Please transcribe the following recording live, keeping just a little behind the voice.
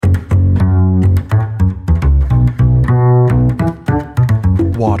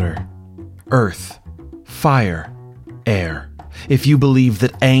earth, fire, air. If you believe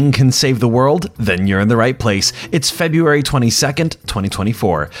that Aang can save the world, then you're in the right place. It's February 22nd,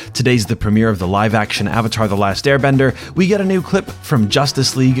 2024. Today's the premiere of the live-action Avatar The Last Airbender. We get a new clip from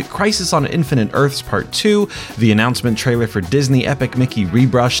Justice League, Crisis on Infinite Earths Part 2, the announcement trailer for Disney Epic Mickey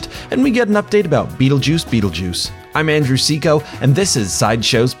Rebrushed, and we get an update about Beetlejuice. I'm Andrew Seco, and this is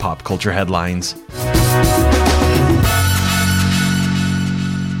Sideshow's Pop Culture Headlines.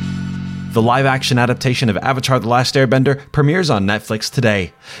 The live-action adaptation of Avatar The Last Airbender premieres on Netflix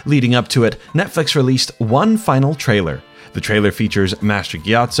today. Leading up to it, Netflix released one final trailer. The trailer features Master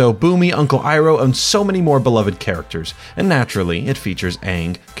Gyatso, Boomy, Uncle Iroh, and so many more beloved characters. And naturally, it features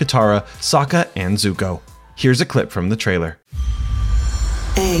Aang, Katara, Sokka, and Zuko. Here's a clip from the trailer.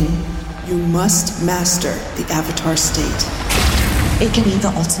 Aang, you must master the Avatar state. It can be the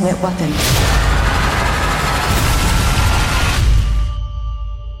ultimate weapon.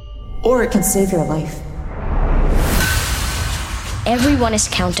 Or it can save your life. Everyone is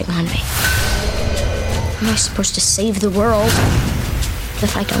counting on me. How am I supposed to save the world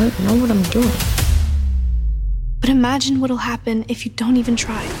if I don't know what I'm doing? But imagine what'll happen if you don't even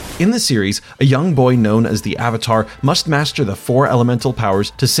try. In the series, a young boy known as the Avatar must master the four elemental powers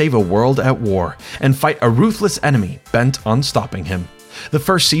to save a world at war and fight a ruthless enemy bent on stopping him. The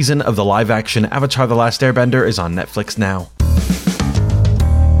first season of the live-action Avatar The Last Airbender is on Netflix now.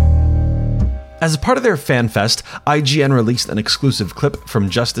 As a part of their fan fest, IGN released an exclusive clip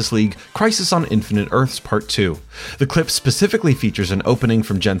from Justice League, Crisis on Infinite Earths Part 2. The clip specifically features an opening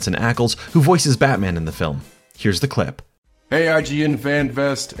from Jensen Ackles, who voices Batman in the film. Here's the clip. Hey IGN Fan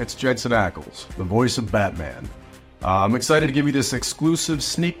Fest, it's Jensen Ackles, the voice of Batman. I'm excited to give you this exclusive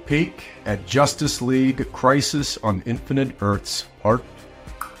sneak peek at Justice League, Crisis on Infinite Earths Part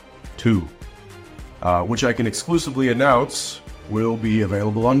 2, which I can exclusively announce will be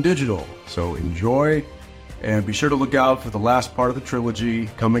available on digital. So enjoy, and be sure to look out for the last part of the trilogy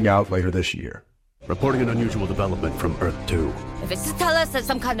coming out later this year. Reporting an unusual development from Earth 2. If it's to tell us that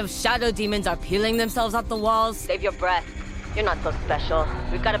some kind of shadow demons are peeling themselves off the walls, save your breath. You're not so special.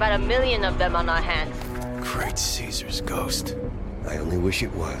 We've got about 1 million of them on our hands. Great Caesar's ghost. I only wish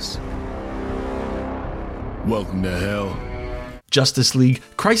it was. Welcome to hell. Justice League,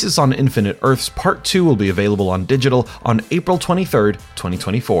 Crisis on Infinite Earths Part 2 will be available on digital on April 23rd,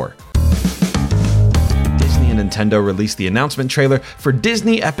 2024. Disney and Nintendo released the announcement trailer for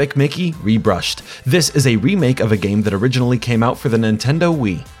Disney Epic Mickey Rebrushed. This is a remake of a game that originally came out for the Nintendo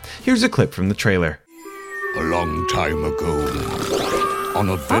Wii. Here's a clip from the trailer. A long time ago, on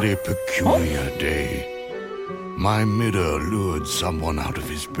a very peculiar day, my mirror lured someone out of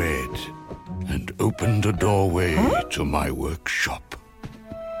his bed and opened a doorway to my workshop.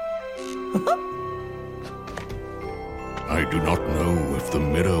 I do not know if the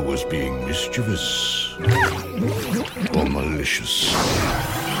mirror was being mischievous or malicious.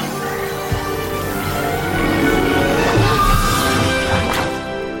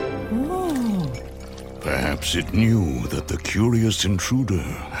 Perhaps it knew that the curious intruder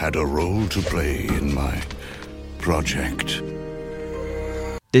had a role to play in my project.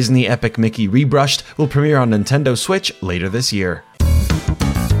 Disney Epic Mickey Rebrushed will premiere on Nintendo Switch later this year.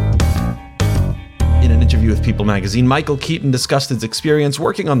 In an interview with People magazine, Michael Keaton discussed his experience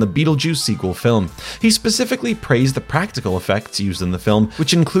working on the Beetlejuice sequel film. He specifically praised the practical effects used in the film,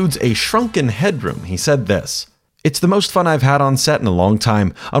 which includes a shrunken headroom. He said this: "It's the most fun I've had on set in a long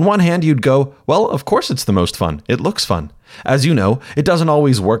time. On one hand, you'd go, well, of course it's the most fun. It looks fun. As you know, it doesn't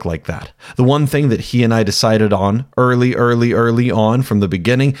always work like that. The one thing that he and I decided on early on from the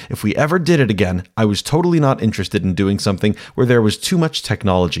beginning, if we ever did it again, I was totally not interested in doing something where there was too much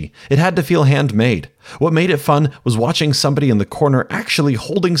technology. It had to feel handmade. What made it fun was watching somebody in the corner actually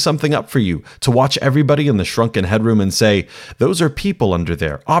holding something up for you, to watch everybody in the shrunken headroom and say, those are people under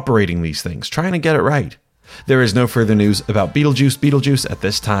there operating these things, trying to get it right." There is no further news about Beetlejuice at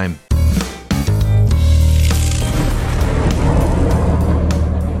this time.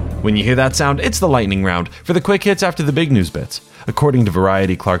 When you hear that sound, it's the lightning round for the quick hits after the big news bits. According to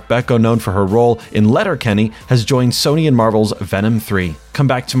Variety, Clark Becko, known for her role in Letterkenny, has joined Sony and Marvel's Venom 3. Come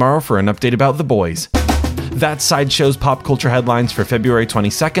back tomorrow for an update about The Boys. That's Sideshow's Pop Culture Headlines for February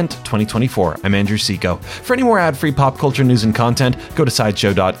 22nd, 2024. I'm Andrew Seco. For any more ad-free pop culture news and content, go to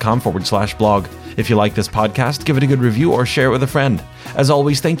sideshow.com/blog. If you like this podcast, give it a good review or share it with a friend. As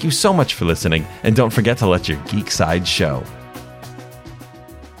always, thank you so much for listening, and don't forget to let your geek side show.